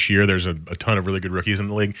this year, there's a ton of really good rookies in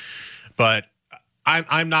the league. But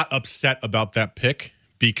I'm not upset about that pick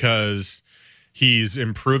because he's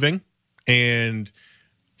improving and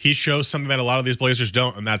he shows something that a lot of these Blazers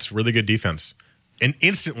don't, and that's really good defense. And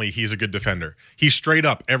instantly, he's a good defender. He's straight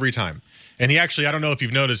up every time. And he actually, I don't know if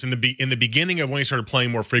you've noticed, in the beginning of when he started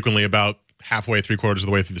playing more frequently, about halfway, 3/4 of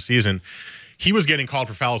the way through the season, he was getting called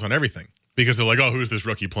for fouls on everything because they're like, oh, who's this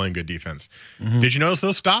rookie playing good defense? Did you notice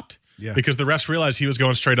those stopped? Yeah. Because the refs realized he was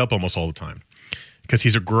going straight up almost all the time because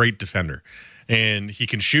he's a great defender. And he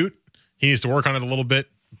can shoot. He needs to work on it a little bit,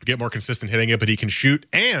 get more consistent hitting it, but he can shoot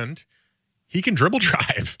and he can dribble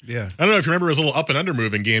drive. Yeah. I don't know if you remember his little up and under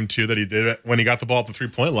move in game 2 that he did when he got the ball at the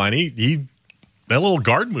 3-point line. He that little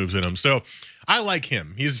guard moves in him. So I like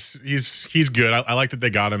him. He's good. I like that they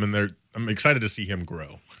got him, and I'm excited to see him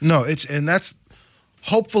grow. No, that's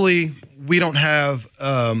hopefully we don't have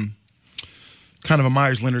kind of a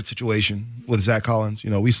Myers Leonard situation with Zach Collins.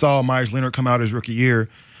 We saw Myers Leonard come out his rookie year,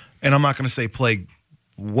 and I'm not going to say play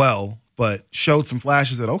well, but showed some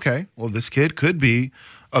flashes that, okay, well, this kid could be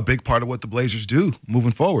a big part of what the Blazers do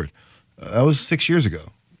moving forward. That was 6 years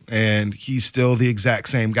ago, and he's still the exact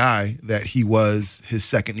same guy that he was his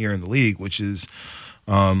second year in the league, which is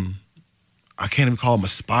I can't even call him a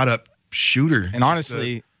spot-up shooter. And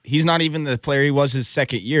honestly, he's not even the player he was his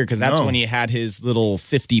second year because that's when he had his little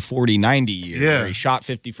 50, 40, 90 year. Yeah. Where he shot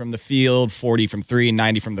 50 from the field, 40 from 3, and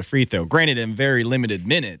 90 from the free throw. Granted, in very limited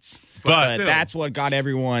minutes. But that's what got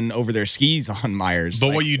everyone over their skis on Myers.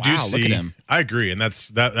 But what you do see, look at him. I agree, and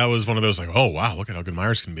that was one of those like, oh wow, look at how good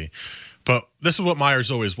Myers can be. But this is what Myers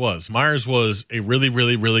always was. Myers was a really,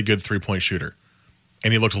 really, really good 3-point shooter,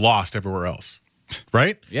 and he looked lost everywhere else.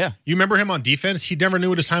 Right? Yeah. You remember him on defense? He never knew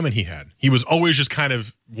what assignment he had. He was always just kind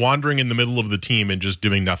of wandering in the middle of the team and just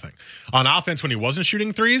doing nothing. On offense, when he wasn't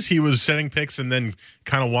shooting threes, he was setting picks and then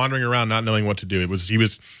kind of wandering around, not knowing what to do. He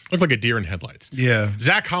looked like a deer in headlights. Yeah.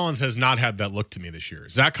 Zach Collins has not had that look to me this year.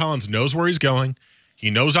 Zach Collins knows where he's going.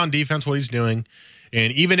 He knows on defense what he's doing.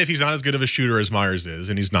 And even if he's not as good of a shooter as Myers is,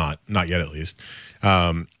 and he's not yet at least,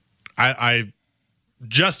 I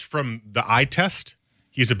just from the eye test,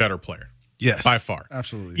 he's a better player. Yes. By far.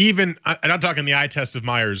 Absolutely. Even, and I'm talking the eye test of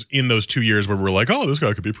Myers in those 2 years where we're like, oh, this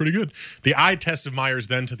guy could be pretty good. The eye test of Myers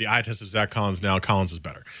then to the eye test of Zach Collins now, Collins is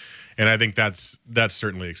better. And I think that's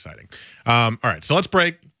certainly exciting. All right, so let's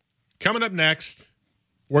break. Coming up next,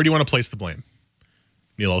 where do you want to place the blame?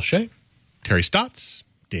 Neil O'Shea, Terry Stotts,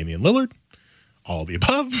 Damian Lillard, all of the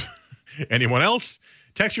above, anyone else?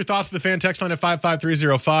 Text your thoughts to the fan text line at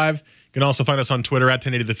 55305. You can also find us on Twitter at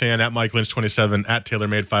 1080thefan, at Mike Lynch27, at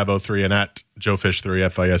TaylorMade503, and at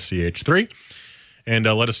JoeFish3, FISCH3. And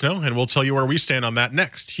let us know, and we'll tell you where we stand on that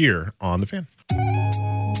next here on The Fan.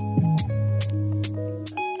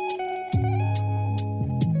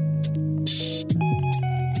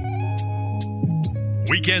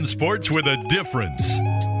 Weekend sports with a difference.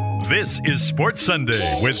 This is Sports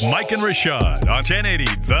Sunday with Mike and Rashad on 1080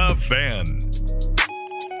 The Fan.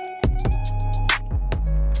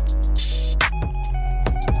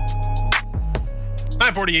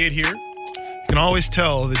 .48 here. You can always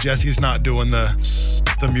tell that Jesse's not doing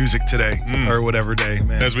the music today or whatever day,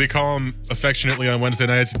 man. As we call him affectionately on Wednesday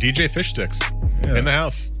nights, DJ Fish Sticks in the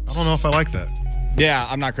house. I don't know if I like that. Yeah,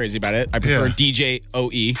 I'm not crazy about it. I prefer DJ OE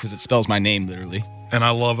because it spells my name literally. And I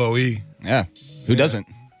love OE. Yeah. Who doesn't?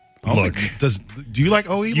 Look, do you like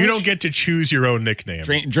OE? you don't get to choose your own nickname.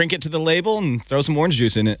 Drink it to the label and throw some orange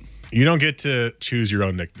juice in it. You don't get to choose your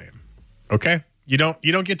own nickname. Okay? You don't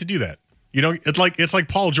get to do that. You don't. It's like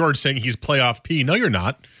Paul George saying he's playoff P. No, you're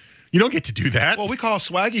not. You don't get to do that. Well, we call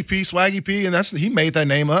Swaggy P, and he made that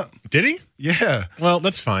name up. Did he? Yeah. Well,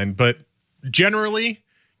 that's fine, but generally,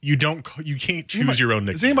 you can't choose your own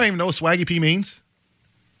nickname. Does anybody even know what Swaggy P means?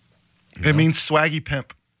 No. It means swaggy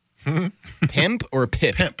pimp. Pimp or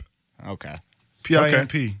pip? Pimp. Okay. PIMP.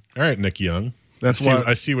 Okay. All right, Nick Young. That's why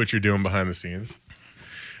I see what you're doing behind the scenes.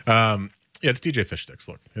 Yeah, it's DJ Fish Sticks.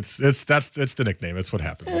 Look, it's the nickname. It's what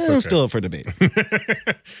happened. It's okay. Still up for debate.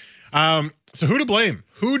 So who to blame?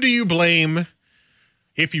 Who do you blame,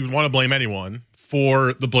 if you want to blame anyone,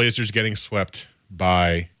 for the Blazers getting swept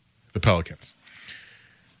by the Pelicans?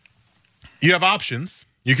 You have options.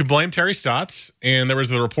 You could blame Terry Stotts, and there was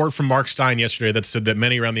a report from Mark Stein yesterday that said that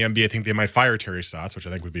many around the NBA think they might fire Terry Stotts, which I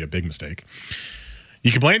think would be a big mistake.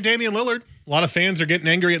 You could blame Damian Lillard. A lot of fans are getting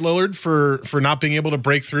angry at Lillard for not being able to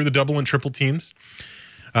break through the double and triple teams.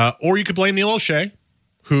 Or you could blame Neil O'Shea,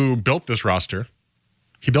 who built this roster.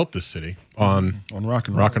 He built this city on rock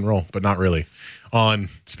and roll, but not really. On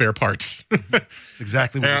spare parts. That's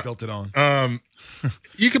exactly what he built it on.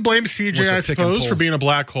 You could blame CJ, I suppose, for being a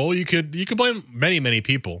black hole. You could blame many, many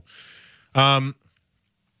people. For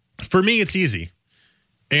me, it's easy.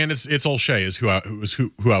 And it's Olshey is who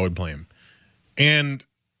I would blame. And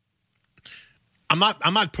I'm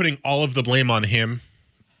not putting all of the blame on him.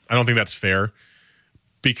 I don't think that's fair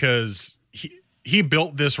because he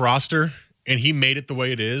built this roster and he made it the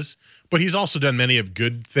way it is, but he's also done many of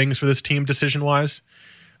good things for this team decision-wise.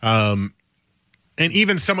 And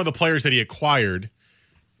even some of the players that he acquired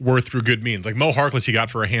were through good means. Like Mo Harkless he got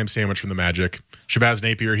for a ham sandwich from the Magic. Shabazz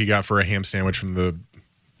Napier he got for a ham sandwich from the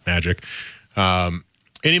Magic. And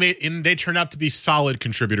they turned out to be solid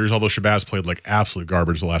contributors, although Shabazz played like absolute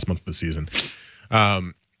garbage the last month of the season.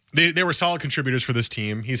 They were solid contributors for this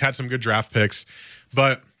team. He's had some good draft picks,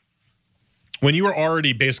 but when you were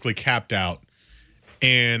already basically capped out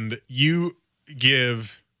and you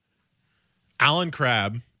give Alan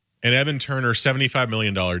Crabb and Evan Turner $75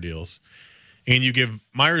 million deals, and you give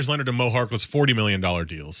Myers Leonard and Mo Harkless $40 million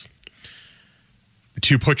deals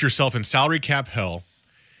to put yourself in salary cap hell,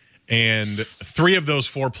 and 3 of those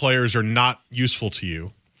 4 players are not useful to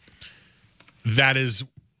you,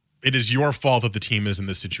 it is your fault that the team is in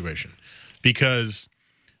this situation. Because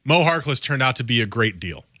Mo Harkless turned out to be a great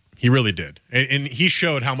deal. He really did. And he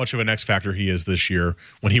showed how much of an X factor he is this year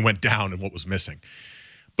when he went down and what was missing.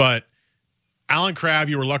 But Alan Crabb,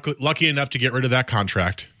 you were lucky enough to get rid of that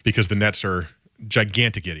contract because the Nets are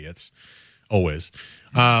gigantic idiots, always.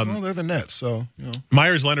 Well, they're the Nets, so, you know.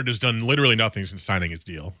 Myers Leonard has done literally nothing since signing his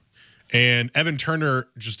deal. And Evan Turner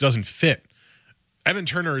just doesn't fit. Evan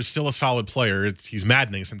Turner is still a solid player. He's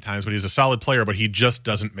maddening sometimes, but he's a solid player, but he just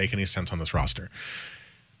doesn't make any sense on this roster.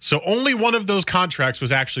 So only one of those contracts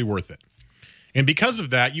was actually worth it. And because of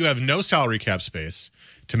that, you have no salary cap space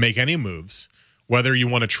to make any moves, whether you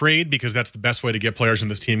want to trade, because that's the best way to get players in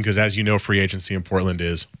this team, because as you know, free agency in Portland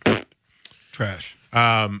is trash.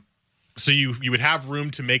 So you would have room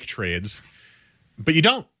to make trades, but you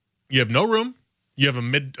don't. You have no room. You have a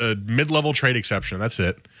mid-level trade exception. That's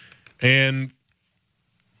it. And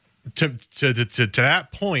to that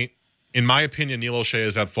point, in my opinion, Neil Olshey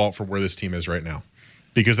is at fault for where this team is right now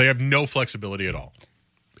because they have no flexibility at all.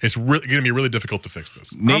 It's going to be really difficult to fix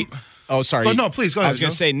this. Nate, sorry. Oh, no, please, go ahead. I was going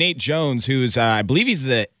to say Nate Jones, who's, I believe he's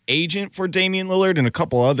the agent for Damian Lillard and a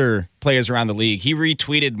couple other players around the league. He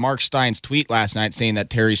retweeted Mark Stein's tweet last night saying that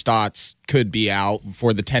Terry Stotts could be out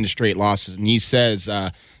for the 10 straight losses. And he says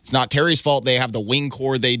it's not Terry's fault they have the wing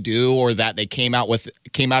core they do, or that they came out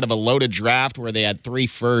of a loaded draft where they had 3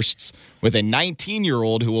 firsts with a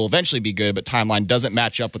 19-year-old who will eventually be good, but timeline doesn't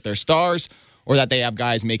match up with their stars, or that they have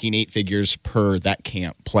guys making 8 figures per that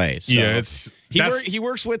can't play. So yeah, he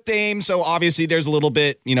works with Dame, so obviously there's a little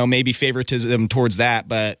bit, maybe favoritism towards that,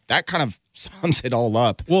 but that kind of sums it all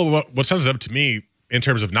up. Well, what sums it up to me in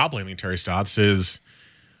terms of not blaming Terry Stotts is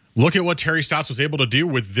look at what Terry Stotts was able to do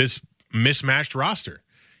with this mismatched roster.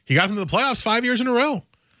 He got into the playoffs 5 years in a row.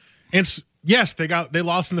 And yes, they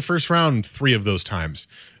lost in the first round 3 of those times,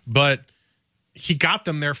 but he got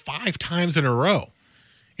them there 5 times in a row.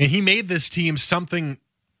 And he made this team something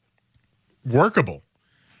workable.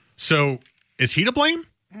 So is he to blame?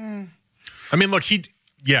 I mean, look, he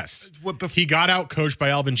got out coached by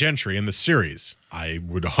Alvin Gentry in the series. I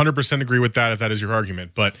would 100% agree with that if that is your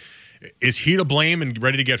argument. But is he to blame and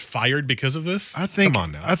ready to get fired because of this? Come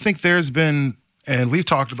on now. I think there's been, and we've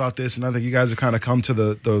talked about this, and I think you guys have kind of come to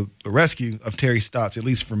the rescue of Terry Stotts, at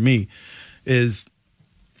least for me, is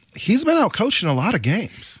he's been out coaching a lot of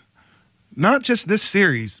games. Not just this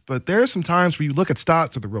series, but there are some times where you look at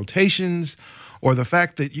Stotts or the rotations or the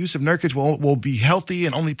fact that Yusuf Nurkic will be healthy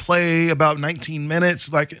and only play about 19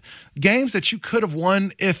 minutes, like games that you could have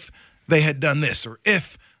won if they had done this, or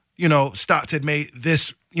if, Stotts had made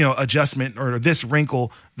this, adjustment or this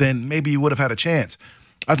wrinkle, then maybe you would have had a chance.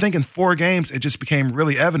 I think in 4 games, it just became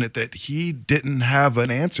really evident that he didn't have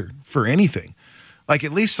an answer for anything. Like,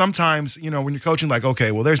 at least sometimes, when you're coaching, like,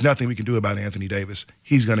 okay, well, there's nothing we can do about Anthony Davis.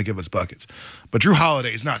 He's going to give us buckets. But Jrue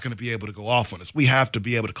Holiday is not going to be able to go off on us. We have to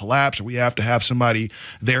be able to collapse, or we have to have somebody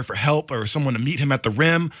there for help, or someone to meet him at the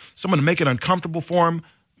rim, someone to make it uncomfortable for him.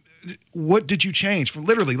 What did you change from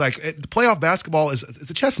literally, like, the playoff basketball is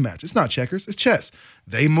a chess match. It's not checkers. It's chess.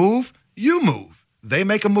 They move, you move. They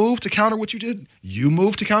make a move to counter what you did. You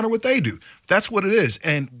move to counter what they do. That's what it is.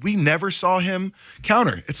 And we never saw him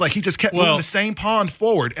counter. It's like he just kept moving the same pawn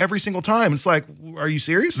forward every single time. It's like, are you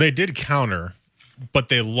serious? They did counter, but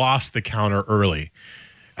they lost the counter early.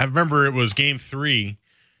 I remember it was game 3.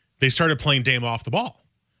 They started playing Dame off the ball.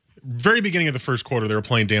 Very beginning of the first quarter, they were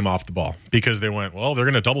playing Dame off the ball because they went, well, they're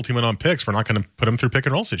going to double team it on picks. We're not going to put him through pick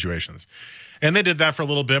and roll situations. And they did that for a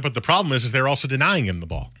little bit, but the problem is they're also denying him the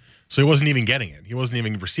ball. So he wasn't even getting it. He wasn't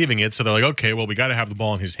even receiving it. So they're like, okay, well, we got to have the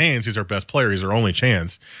ball in his hands. He's our best player. He's our only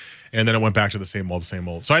chance. and then it went back to the same old, same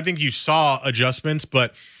old. So I think you saw adjustments,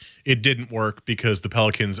 but it didn't work because the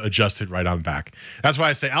Pelicans adjusted right on back. That's why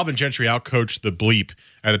I say Alvin Gentry outcoached the bleep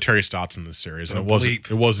out of Terry Stotts in this series, and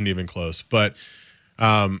it wasn't even close. But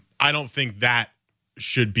I don't think that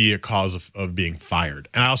should be a cause of being fired,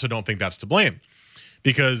 and I also don't think that's to blame,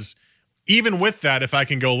 because even with that, if I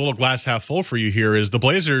can go a little glass half full for you here, is the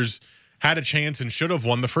Blazers had a chance and should have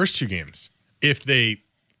won the first 2 games if they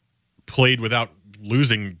played without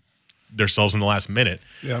losing themselves in the last minute.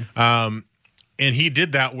 Yeah. And he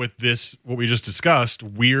did that with this, what we just discussed,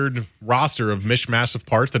 weird roster of mishmash of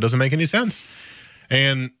parts that doesn't make any sense.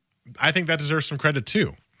 And I think that deserves some credit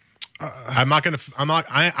too. I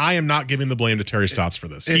am not giving the blame to Terry Stotts for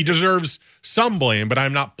this. He deserves some blame, but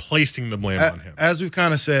I'm not placing the blame on him. As we've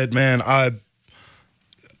kind of said, man, a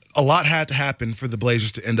lot had to happen for the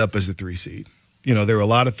Blazers to end up as the 3 seed. You know, there were a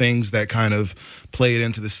lot of things that kind of played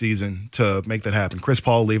into the season to make that happen. Chris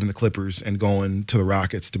Paul leaving the Clippers and going to the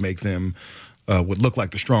Rockets to make them what looked like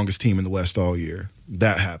the strongest team in the West all year.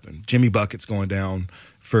 That happened. Jimmy Buckets going down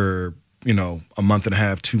for, a month and a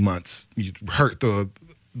half, 2 months. You hurt the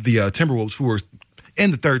Timberwolves, who were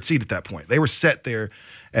in the 3rd seed at that point. They were set there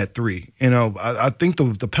at 3. I think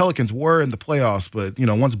the Pelicans were in the playoffs, but,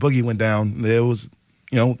 once Boogie went down, there was –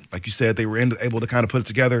 like you said, they were able to kind of put it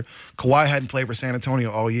together. Kawhi hadn't played for San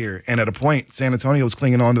Antonio all year. And at a point, San Antonio was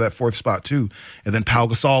clinging on to that 4th spot too. And then Pau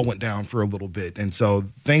Gasol went down for a little bit. And so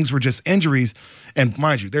things were just injuries. And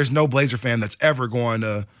mind you, there's no Blazer fan that's ever going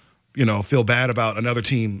to, feel bad about another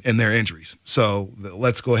team and their injuries. So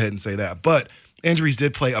let's go ahead and say that. But injuries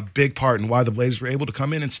did play a big part in why the Blazers were able to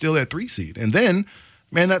come in and steal that 3 seed. And then,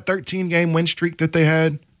 man, that 13-game win streak that they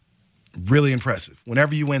had, really impressive.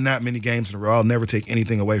 Whenever you win that many games in a row, I'll never take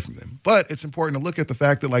anything away from them. But it's important to look at the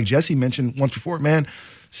fact that, like Jesse mentioned once before, man,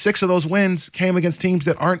 6 of those wins came against teams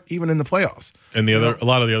that aren't even in the playoffs. And a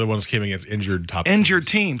lot of the other ones came against injured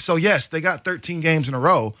teams. So yes, they got 13 games in a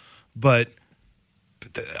row, but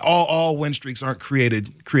all win streaks aren't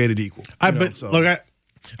created equal. I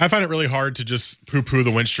find it really hard to just poo-poo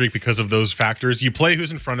the win streak because of those factors. You play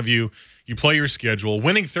who's in front of you. You play your schedule.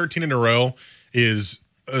 Winning 13 in a row is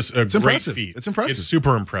it's great impressive. Feat. It's impressive. It's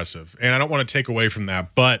super impressive. And I don't want to take away from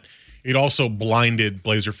that, but it also blinded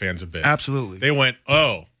Blazer fans a bit. Absolutely. They went,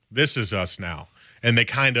 oh, this is us now. And they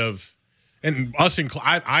kind of, and us,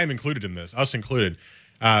 I am included in this, us included,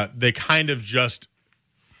 they kind of just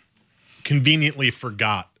conveniently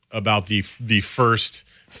forgot about the first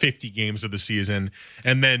 50 games of the season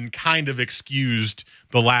and then kind of excused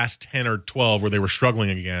the last 10 or 12 where they were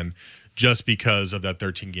struggling again just because of that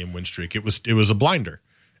 13-game win streak. It was a blinder.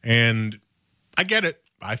 And I get it.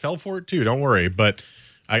 I fell for it too. Don't worry. But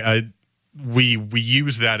we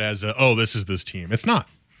use that as this is this team. It's not.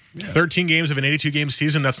 Yeah. 13 games of an 82-game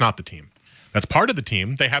season, that's not the team. That's part of the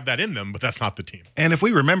team. They have that in them, but that's not the team. And if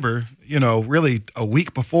we remember, really a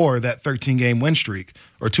week before that 13-game win streak,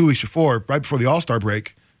 or 2 weeks before, right before the All-Star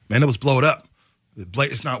break, man, it was blowed up.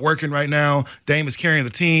 It's not working right now. Dame is carrying the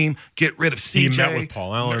team. Get rid of CJ. He met with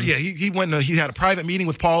Paul Allen. Yeah, he went. He had a private meeting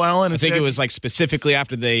with Paul Allen. I think it was like specifically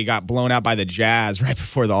after they got blown out by the Jazz right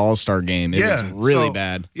before the All-Star game. It was really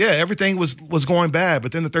bad. Yeah, everything was going bad.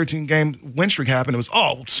 But then the 13-game win streak happened. It was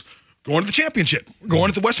going to the championship. We're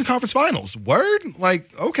going to the Western Conference Finals. Word?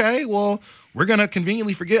 Like, okay, well, we're going to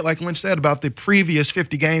conveniently forget, like Lynch said, about the previous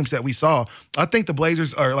 50 games that we saw. I think the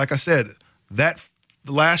Blazers are, like I said,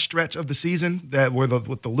 the last stretch of the season that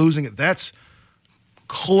with the losing, that's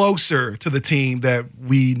closer to the team that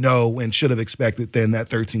we know and should have expected than that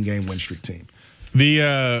 13-game win streak team.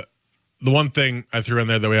 The one thing I threw in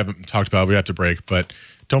there that we haven't talked about, we have to break, but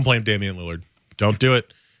don't blame Damian Lillard. Don't do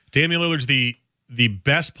it. Damian Lillard's the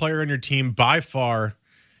best player on your team by far.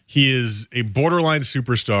 He is a borderline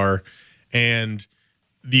superstar, and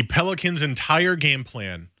the Pelicans' entire game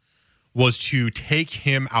plan was to take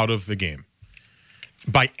him out of the game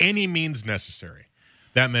by any means necessary.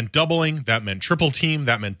 That meant doubling, that meant triple team,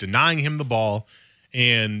 that meant denying him the ball,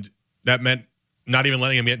 and that meant not even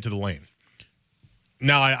letting him get into the lane.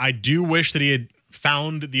 Now, I do wish that he had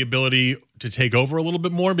found the ability to take over a little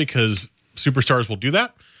bit more, because superstars will do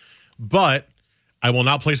that, but I will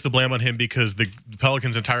not place the blame on him, because the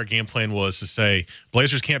Pelicans' entire game plan was to say,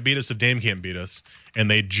 Blazers can't beat us if Dame can't beat us, and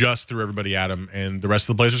they just threw everybody at him, and the rest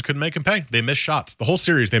of the Blazers couldn't make him pay. They missed shots. The whole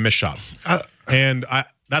series, they missed shots. And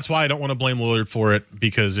that's why I don't want to blame Lillard for it,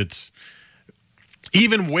 because it's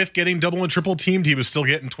even with getting double and triple teamed, he was still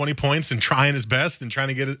getting 20 points and trying his best and trying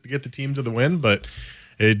to get the team to the win, but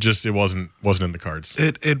it wasn't in the cards.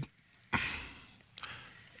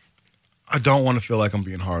 I don't want to feel like I'm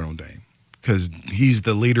being hard on Dame, because he's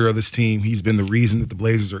the leader of this team. He's been the reason that the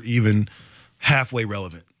Blazers are even halfway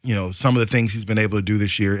relevant. some of the things he's been able to do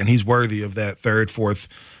this year, and he's worthy of that third, fourth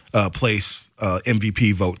place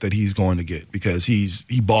MVP vote that he's going to get because he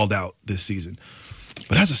balled out this season.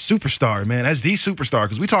 But as a superstar, man, as the superstar,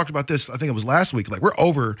 because we talked about this, I think it was last week, like we're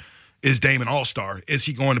over, is Dame an all-star? Is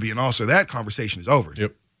he going to be an all-star? That conversation is over.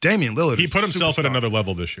 Yep. Damian Lillard. He put himself at another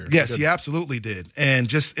level this year. Yes, he absolutely did. And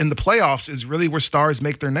just in the playoffs is really where stars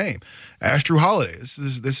make their name. Jrue Holiday.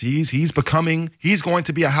 He's going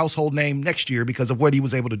to be a household name next year because of what he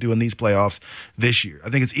was able to do in these playoffs this year. I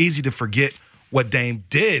think it's easy to forget what Dame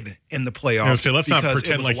did in the playoffs. Let's not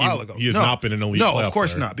pretend like he has not been an elite player. No, of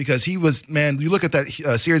course not, because he was, man, you look at that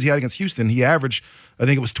series he had against Houston, he averaged, I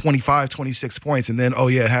think it was 25, 26 points, and then,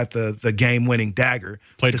 had the game-winning dagger.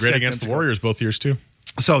 Played great against the Warriors both years, too.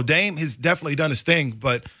 So Dame has definitely done his thing,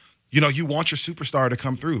 but, you want your superstar to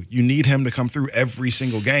come through. You need him to come through every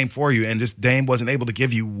single game for you, and just Dame wasn't able to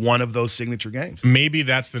give you one of those signature games. Maybe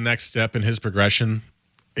that's the next step in his progression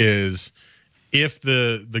is if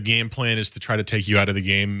the game plan is to try to take you out of the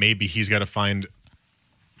game, maybe he's got to find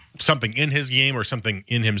something in his game or something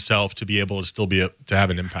in himself to be able to still to have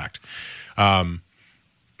an impact.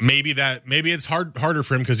 Maybe it's harder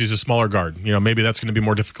for him because he's a smaller guard. Maybe that's going to be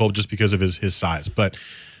more difficult just because of his size. But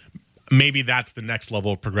maybe that's the next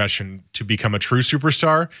level of progression to become a true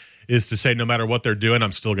superstar is to say no matter what they're doing,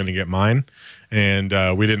 I'm still going to get mine. And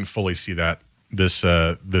we didn't fully see that this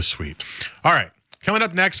sweep. All right. Coming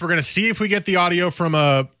up next, we're going to see if we get the audio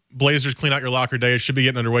from Blazers Clean Out Your Locker Day. It should be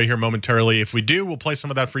getting underway here momentarily. If we do, we'll play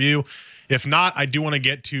some of that for you. If not, I do want to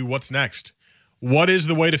get to what's next. What is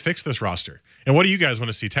the way to fix this roster? And what do you guys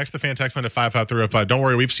want to see? Text the fan text line at 55305. Don't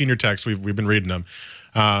worry, we've seen your texts. We've been reading them.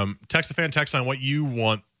 Text the fan text line what you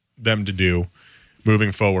want them to do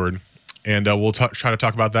moving forward. And we'll try to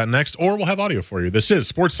talk about that next, or we'll have audio for you. This is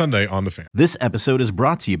Sports Sunday on The Fan. This episode is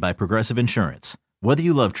brought to you by Progressive Insurance. Whether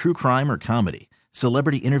you love true crime or comedy,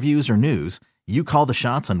 celebrity interviews or news, you call the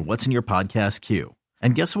shots on what's in your podcast queue.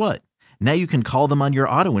 And guess what? Now you can call them on your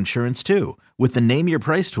auto insurance too with the Name Your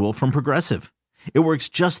Price tool from Progressive. It works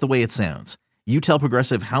just the way it sounds. You tell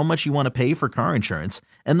Progressive how much you want to pay for car insurance,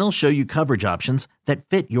 and they'll show you coverage options that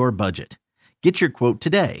fit your budget. Get your quote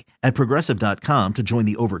today at Progressive.com to join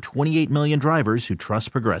the over 28 million drivers who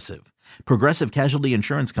trust Progressive. Progressive Casualty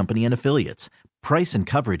Insurance Company and Affiliates. Price and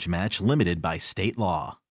coverage match limited by state law.